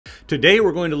Today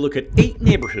we're going to look at 8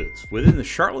 neighborhoods within the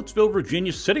Charlottesville,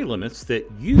 Virginia city limits that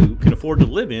you can afford to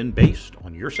live in based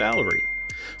on your salary.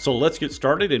 So let's get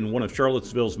started in one of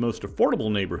Charlottesville's most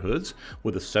affordable neighborhoods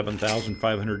with a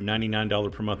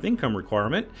 $7,599 per month income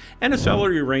requirement and a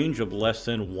salary range of less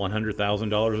than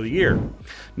 $100,000 a year.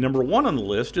 Number 1 on the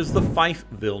list is the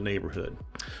Fifeville neighborhood.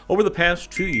 Over the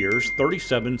past 2 years,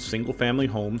 37 single-family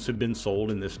homes have been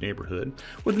sold in this neighborhood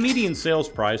with a median sales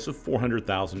price of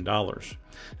 $400,000.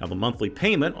 Now, the monthly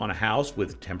payment on a house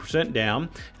with 10% down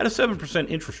at a 7%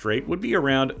 interest rate would be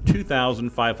around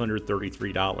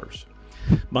 $2,533.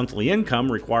 Monthly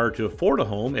income required to afford a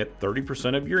home at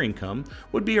 30% of your income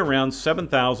would be around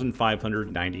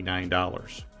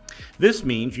 $7,599. This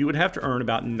means you would have to earn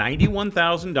about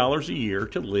 $91,000 a year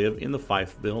to live in the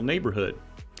Fifeville neighborhood.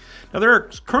 Now, there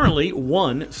is currently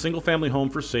one single-family home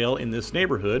for sale in this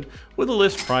neighborhood with a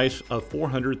list price of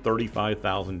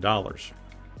 $435,000.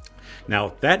 Now,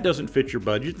 if that doesn't fit your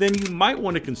budget, then you might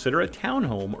want to consider a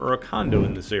townhome or a condo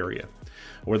in this area.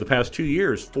 Over the past 2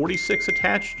 years, 46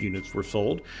 attached units were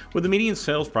sold with a median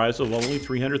sales price of only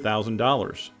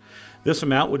 $300,000. This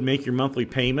amount would make your monthly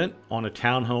payment on a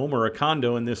townhome or a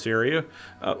condo in this area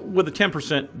with a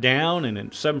 10% down and a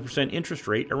 7% interest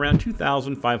rate around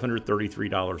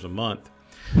 $2,533 a month.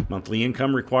 Monthly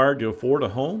income required to afford a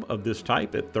home of this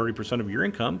type at 30% of your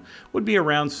income would be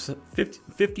around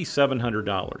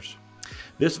 $5,700.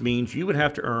 This means you would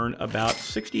have to earn about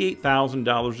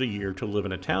 $68,000 a year to live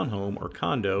in a townhome or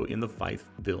condo in the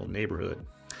Fifeville neighborhood.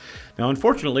 Now,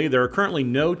 unfortunately, there are currently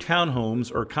no townhomes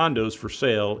or condos for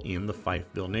sale in the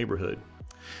Fifeville neighborhood.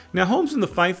 Now, homes in the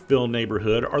Fifeville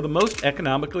neighborhood are the most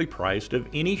economically priced of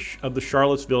any of the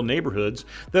Charlottesville neighborhoods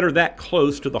that are that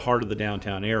close to the heart of the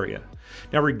downtown area.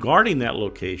 Now, regarding that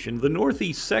location, the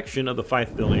northeast section of the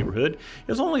Fifeville neighborhood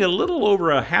is only a little over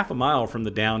a half a mile from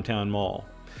the downtown mall.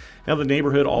 Now, the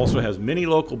neighborhood also has many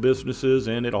local businesses,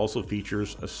 and it also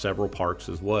features several parks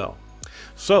as well.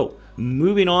 So,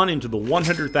 moving on into the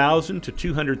 $100,000 to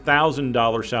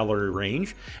 $200,000 salary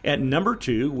range, at number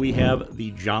 2, we have the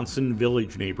Johnson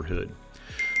Village neighborhood.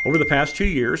 Over the past 2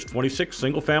 years, 26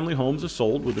 single-family homes have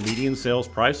sold with a median sales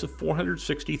price of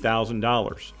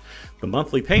 $460,000. The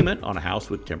monthly payment on a house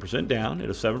with 10% down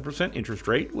at a 7% interest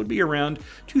rate would be around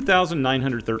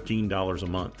 $2,913 a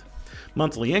month.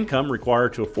 Monthly income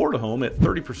required to afford a home at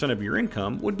 30% of your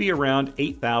income would be around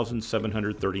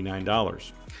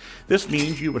 $8,739. This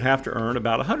means you would have to earn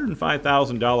about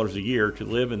 $105,000 a year to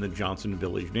live in the Johnson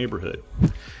Village neighborhood.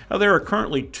 Now, there are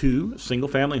currently 2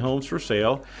 single-family homes for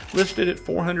sale listed at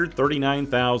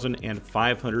 $439,000 and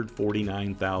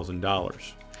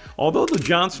 $549,000. Although the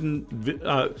Johnson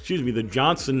Village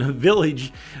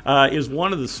is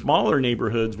one of the smaller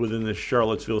neighborhoods within the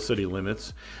Charlottesville city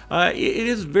limits, it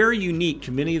is very unique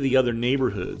to many of the other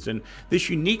neighborhoods. And this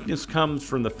uniqueness comes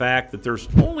from the fact that there's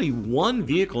only one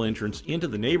vehicle entrance into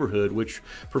the neighborhood, which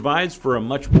provides for a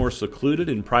much more secluded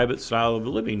and private style of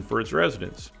living for its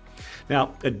residents.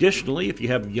 Now, additionally, if you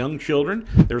have young children,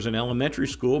 there's an elementary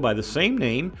school by the same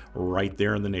name right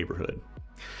there in the neighborhood.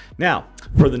 Now,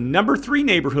 for the number 3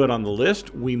 neighborhood on the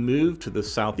list, we move to the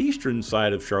southeastern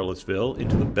side of Charlottesville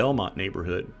into the Belmont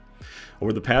neighborhood.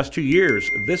 Over the past 2 years,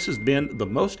 this has been the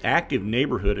most active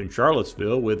neighborhood in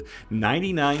Charlottesville, with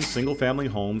 99 single-family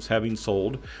homes having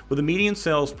sold with a median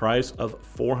sales price of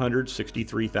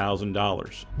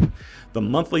 $463,000. The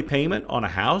monthly payment on a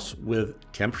house with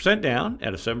 10% down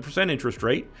at a 7% interest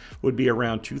rate would be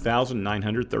around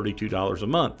 $2,932 a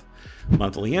month.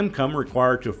 Monthly income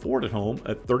required to afford a home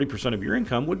at 30% of your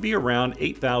income would be around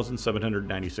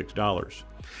 $8,796.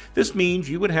 This means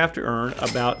you would have to earn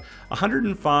about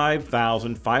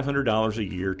 $105,500 a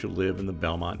year to live in the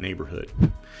Belmont neighborhood.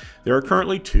 There are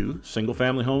currently 2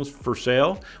 single-family homes for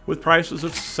sale with prices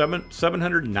of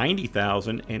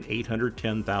 $790,000 and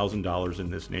 $810,000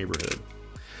 in this neighborhood.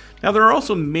 Now, there are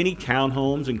also many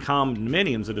townhomes and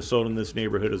condominiums that have sold in this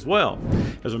neighborhood as well.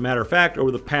 As a matter of fact,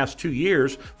 over the past 2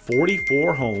 years,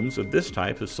 44 homes of this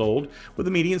type have sold with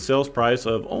a median sales price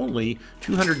of only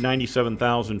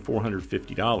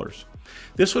 $297,450.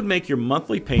 This would make your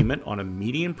monthly payment on a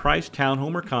median price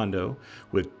townhome or condo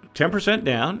with 10%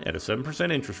 down at a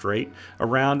 7% interest rate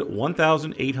around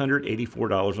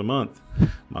 $1,884 a month.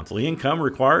 Monthly income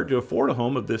required to afford a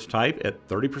home of this type at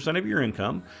 30% of your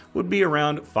income would be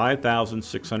around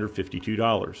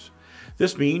 $5,652.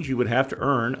 This means you would have to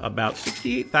earn about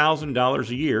 $68,000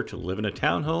 a year to live in a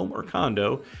townhome or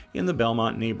condo in the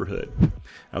Belmont neighborhood.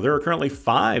 Now, there are currently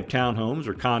 5 townhomes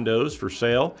or condos for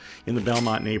sale in the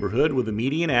Belmont neighborhood with a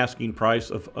median asking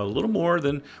price of a little more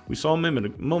than we saw a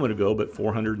moment ago, but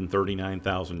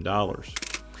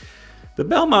 $439,000. The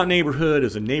Belmont neighborhood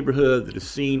is a neighborhood that has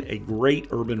seen a great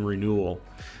urban renewal.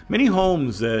 Many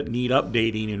homes that need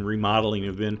updating and remodeling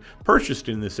have been purchased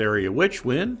in this area, which,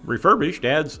 when refurbished,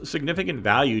 adds significant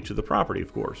value to the property,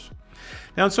 of course.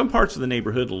 Now, in some parts of the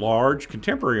neighborhood, large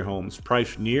contemporary homes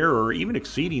priced near or even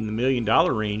exceeding the $1 million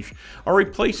range are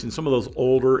replacing some of those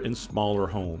older and smaller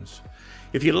homes.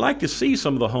 If you'd like to see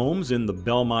some of the homes in the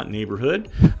Belmont neighborhood,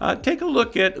 take a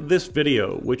look at this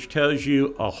video, which tells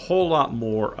you a whole lot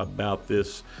more about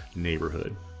this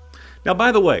neighborhood. Now,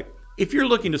 by the way, if you're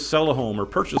looking to sell a home or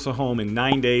purchase a home in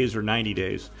 9 days or 90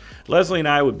 days, Leslie and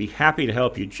I would be happy to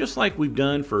help you, just like we've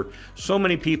done for so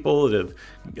many people that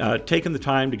have taken the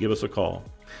time to give us a call.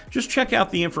 Just check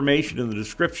out the information in the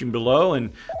description below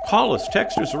and call us,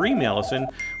 text us, or email us, and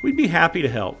we'd be happy to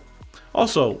help.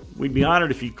 Also, we'd be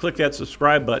honored if you click that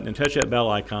subscribe button and touch that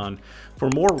bell icon for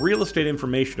more real estate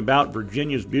information about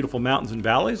Virginia's beautiful mountains and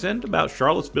valleys and about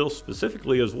Charlottesville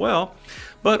specifically as well,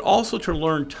 but also to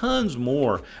learn tons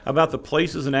more about the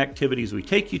places and activities we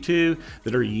take you to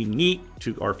that are unique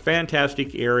to our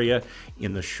fantastic area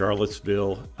in the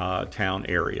Charlottesville town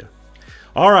area.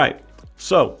 All right,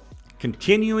 so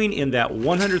continuing in that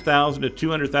 $100,000 to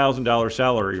 $200,000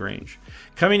 salary range.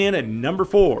 Coming in at number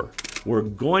 4, we're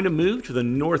going to move to the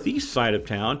northeast side of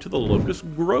town to the Locust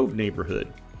Grove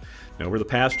neighborhood. Now, over the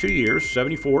past 2 years,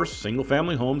 74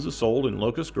 single-family homes have sold in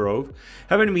Locust Grove,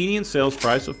 having a median sales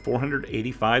price of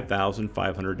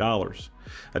 $485,500.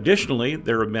 Additionally,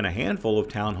 there have been a handful of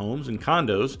townhomes and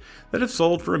condos that have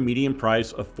sold for a median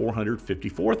price of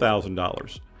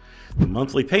 $454,000. The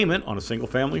monthly payment on a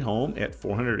single-family home at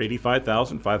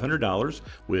 $485,500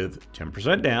 with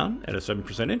 10% down at a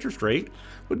 7% interest rate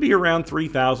would be around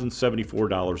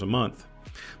 $3,074 a month.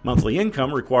 Monthly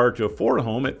income required to afford a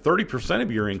home at 30%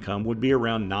 of your income would be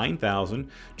around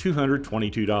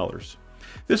 $9,222.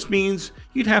 This means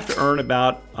you'd have to earn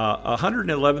about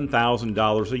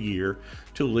 $111,000 a year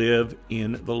to live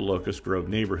in the Locust Grove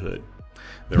neighborhood.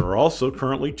 There are also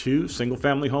currently 2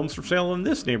 single-family homes for sale in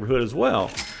this neighborhood as well.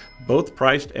 Both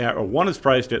priced at, or one is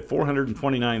priced at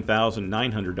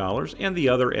 $429,900 and the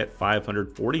other at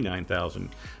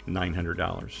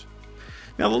 $549,900.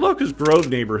 Now, the Locust Grove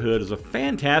neighborhood is a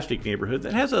fantastic neighborhood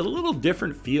that has a little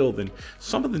different feel than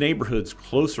some of the neighborhoods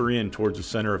closer in towards the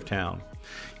center of town.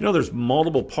 You know, there's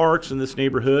multiple parks in this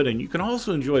neighborhood, and you can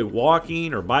also enjoy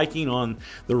walking or biking on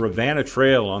the Ravenna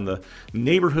Trail on the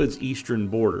neighborhood's eastern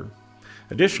border.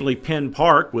 Additionally, Penn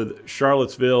Park with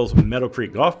Charlottesville's Meadow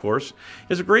Creek Golf Course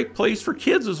is a great place for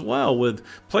kids as well, with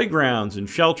playgrounds and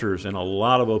shelters and a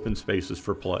lot of open spaces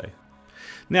for play.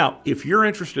 Now, if you're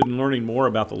interested in learning more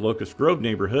about the Locust Grove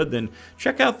neighborhood, then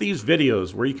check out these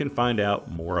videos where you can find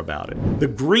out more about it. The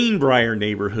Greenbrier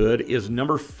neighborhood is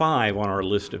number 5 on our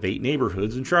list of 8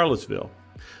 neighborhoods in Charlottesville.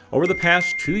 Over the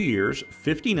past 2 years,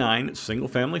 59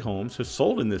 single-family homes have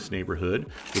sold in this neighborhood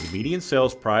with a median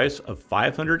sales price of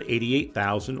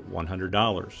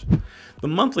 $588,100. The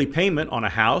monthly payment on a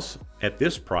house at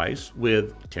this price,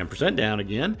 with 10% down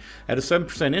again, at a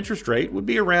 7% interest rate, would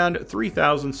be around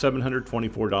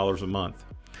 $3,724 a month.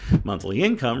 Monthly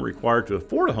income required to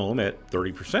afford a home at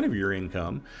 30% of your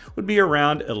income would be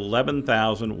around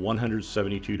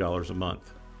 $11,172 a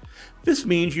month. This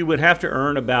means you would have to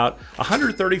earn about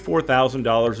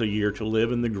 $134,000 a year to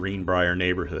live in the Greenbrier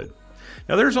neighborhood.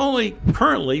 Now, there's only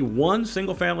currently 1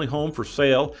 single-family home for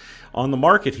sale on the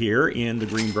market here in the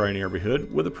Greenbrier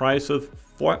neighborhood with a price of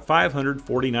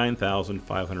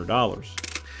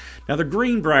 $549,500. Now, the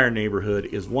Greenbrier neighborhood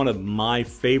is one of my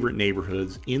favorite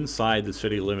neighborhoods inside the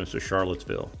city limits of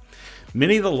Charlottesville.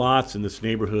 Many of the lots in this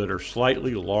neighborhood are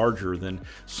slightly larger than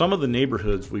some of the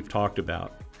neighborhoods we've talked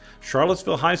about.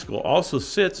 Charlottesville High School also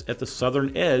sits at the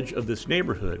southern edge of this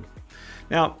neighborhood.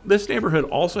 Now, this neighborhood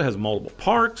also has multiple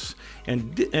parks,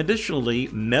 and additionally,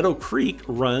 Meadow Creek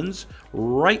runs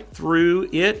right through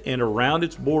it and around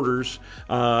its borders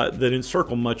that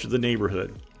encircle much of the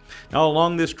neighborhood. Now,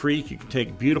 along this creek, you can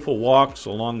take beautiful walks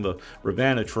along the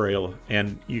Ravenna Trail,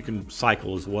 and you can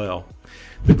cycle as well.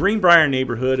 The Greenbrier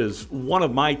neighborhood is one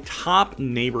of my top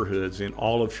neighborhoods in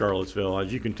all of Charlottesville.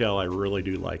 As you can tell, I really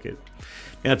do like it.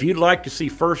 Now, if you'd like to see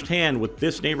firsthand what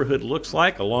this neighborhood looks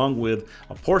like, along with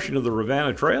a portion of the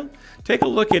Ravenna Trail, take a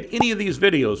look at any of these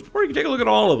videos, or you can take a look at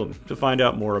all of them to find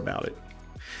out more about it.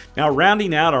 Now,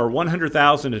 rounding out our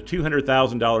 $100,000 to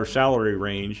 $200,000 salary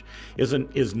range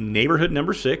is neighborhood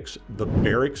number 6, the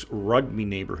Barracks Rugby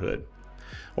neighborhood.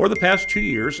 Over the past 2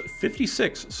 years,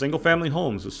 56 single-family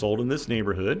homes have sold in this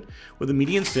neighborhood with a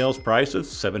median sales price of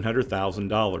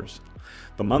 $700,000.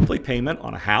 The monthly payment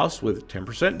on a house with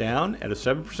 10% down at a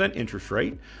 7% interest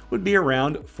rate would be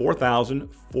around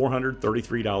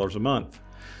 $4,433 a month.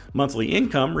 Monthly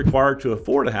income required to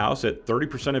afford a house at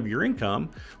 30% of your income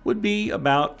would be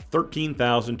about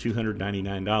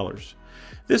 $13,299.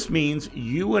 This means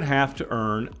you would have to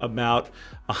earn about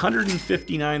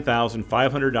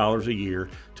 $159,500 a year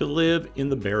to live in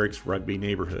the Barracks Rugby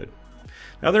neighborhood.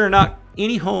 Now, there are not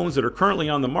any homes that are currently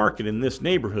on the market in this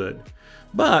neighborhood,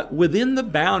 but within the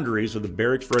boundaries of the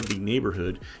Barracks Rugby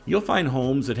neighborhood, you'll find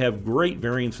homes that have great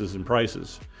variances in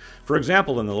prices. For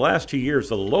example, in the last 2 years,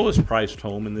 the lowest priced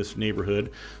home in this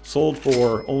neighborhood sold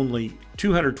for only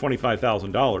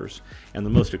 $225,000, and the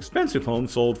most expensive home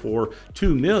sold for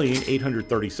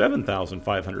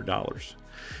 $2,837,500.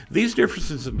 These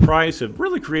differences in price have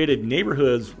really created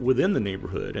neighborhoods within the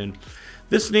neighborhood, and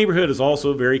this neighborhood is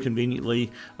also very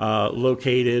conveniently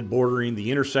located bordering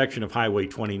the intersection of Highway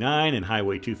 29 and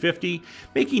Highway 250,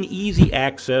 making easy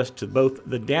access to both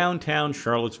the downtown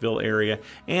Charlottesville area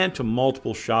and to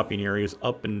multiple shopping areas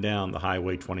up and down the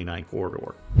Highway 29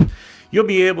 corridor. You'll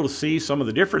be able to see some of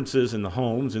the differences in the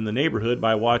homes in the neighborhood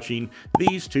by watching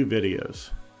these two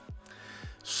videos.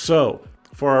 So,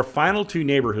 for our final two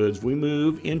neighborhoods, we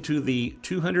move into the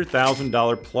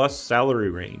 $200,000 plus salary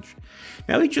range.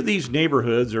 Now, each of these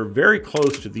neighborhoods are very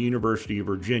close to the University of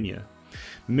Virginia.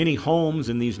 Many homes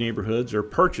in these neighborhoods are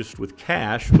purchased with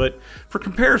cash, but for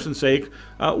comparison's sake,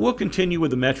 we'll continue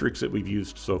with the metrics that we've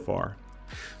used so far.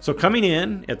 So coming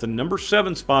in at the number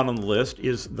 7 spot on the list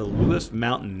is the Lewis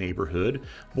Mountain neighborhood,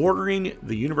 bordering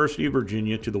the University of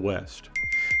Virginia to the west.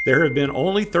 There have been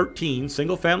only 13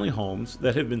 single-family homes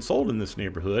that have been sold in this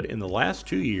neighborhood in the last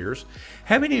 2 years,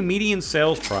 having a median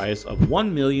sales price of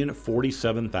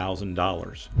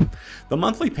 $1,047,000. The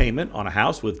monthly payment on a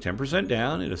house with 10%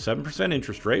 down and a 7%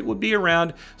 interest rate would be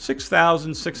around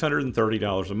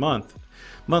 $6,630 a month.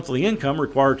 Monthly income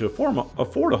required to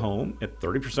afford a home at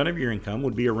 30% of your income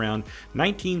would be around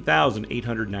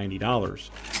 $19,890.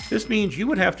 This means you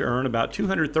would have to earn about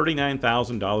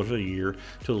 $239,000 a year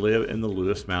to live in the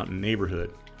Lewis Mountain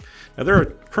neighborhood. Now, there are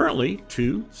currently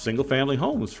 2 single-family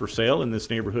homes for sale in this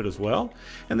neighborhood as well,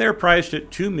 and they're priced at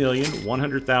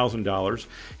 $2,100,000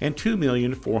 and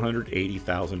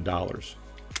 $2,480,000.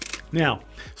 Now,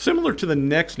 similar to the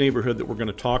next neighborhood that we're going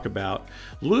to talk about,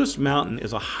 Lewis Mountain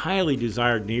is a highly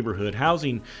desired neighborhood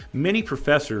housing many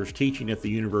professors teaching at the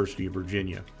University of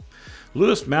Virginia.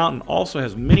 Lewis Mountain also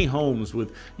has many homes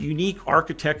with unique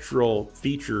architectural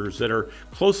features that are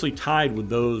closely tied with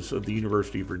those of the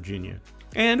University of Virginia.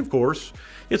 And of course,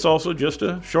 it's also just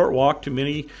a short walk to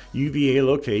many UVA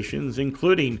locations,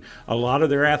 including a lot of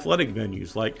their athletic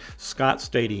venues like Scott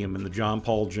Stadium and the John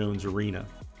Paul Jones Arena.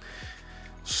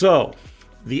 So,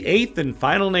 the 8th and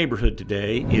final neighborhood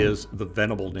today is the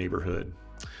Venable neighborhood.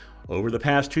 Over the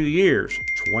past 2 years,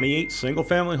 28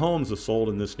 single-family homes have sold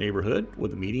in this neighborhood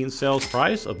with a median sales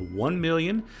price of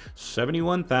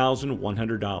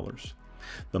 $1,071,100.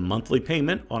 The monthly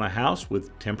payment on a house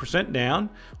with 10%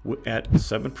 down at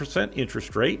 7%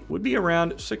 interest rate would be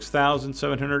around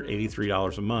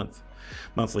 $6,783 a month.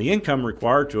 Monthly income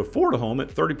required to afford a home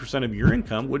at 30% of your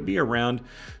income would be around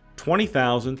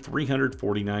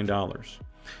 $20,349.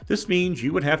 This means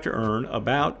you would have to earn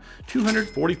about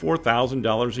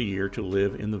 $244,000 a year to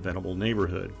live in the Venable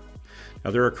neighborhood.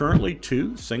 Now, there are currently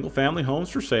 2 single-family homes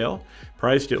for sale,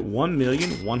 priced at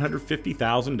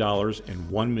 $1,150,000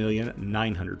 and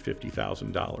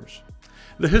 $1,950,000.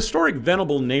 The historic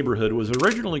Venable neighborhood was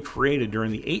originally created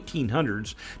during the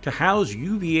 1800s to house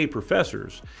UVA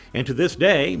professors, and to this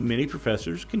day, many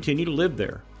professors continue to live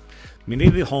there. Many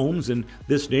of the homes in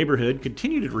this neighborhood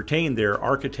continue to retain their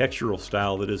architectural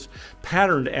style that is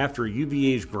patterned after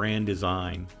UVA's grand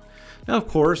design. Now, of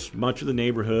course, much of the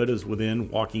neighborhood is within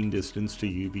walking distance to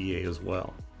UVA as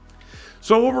well.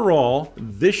 So overall,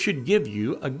 this should give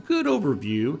you a good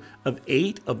overview of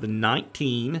 8 of the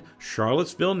 19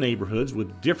 Charlottesville neighborhoods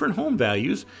with different home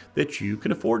values that you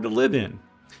can afford to live in.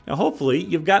 Now, hopefully,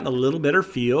 you've gotten a little better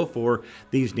feel for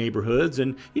these neighborhoods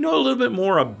and you know a little bit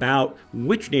more about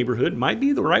which neighborhood might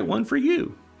be the right one for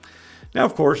you. Now,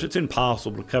 of course, it's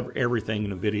impossible to cover everything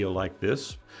in a video like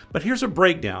this, but here's a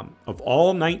breakdown of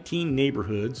all 19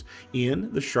 neighborhoods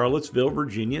in the Charlottesville,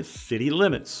 Virginia city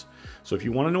limits. So if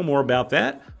you want to know more about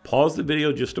that, pause the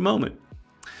video just a moment.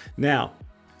 Now,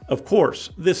 of course,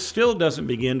 this still doesn't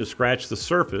begin to scratch the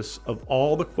surface of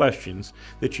all the questions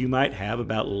that you might have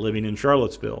about living in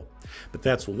Charlottesville. But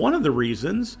that's one of the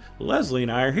reasons Leslie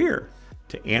and I are here,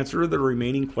 to answer the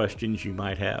remaining questions you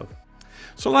might have.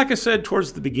 So like I said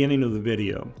towards the beginning of the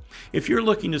video, if you're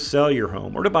looking to sell your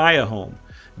home or to buy a home,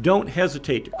 don't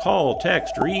hesitate to call,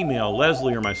 text, or email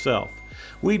Leslie or myself.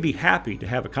 We'd be happy to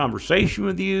have a conversation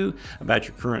with you about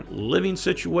your current living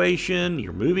situation,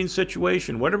 your moving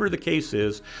situation, whatever the case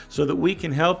is, so that we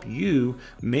can help you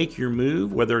make your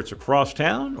move, whether it's across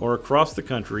town or across the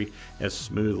country, as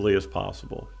smoothly as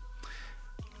possible.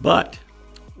 But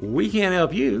we can't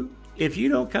help you if you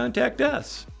don't contact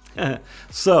us.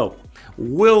 So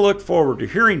we'll look forward to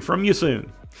hearing from you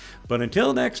soon. But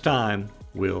until next time,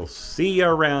 we'll see you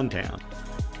around town.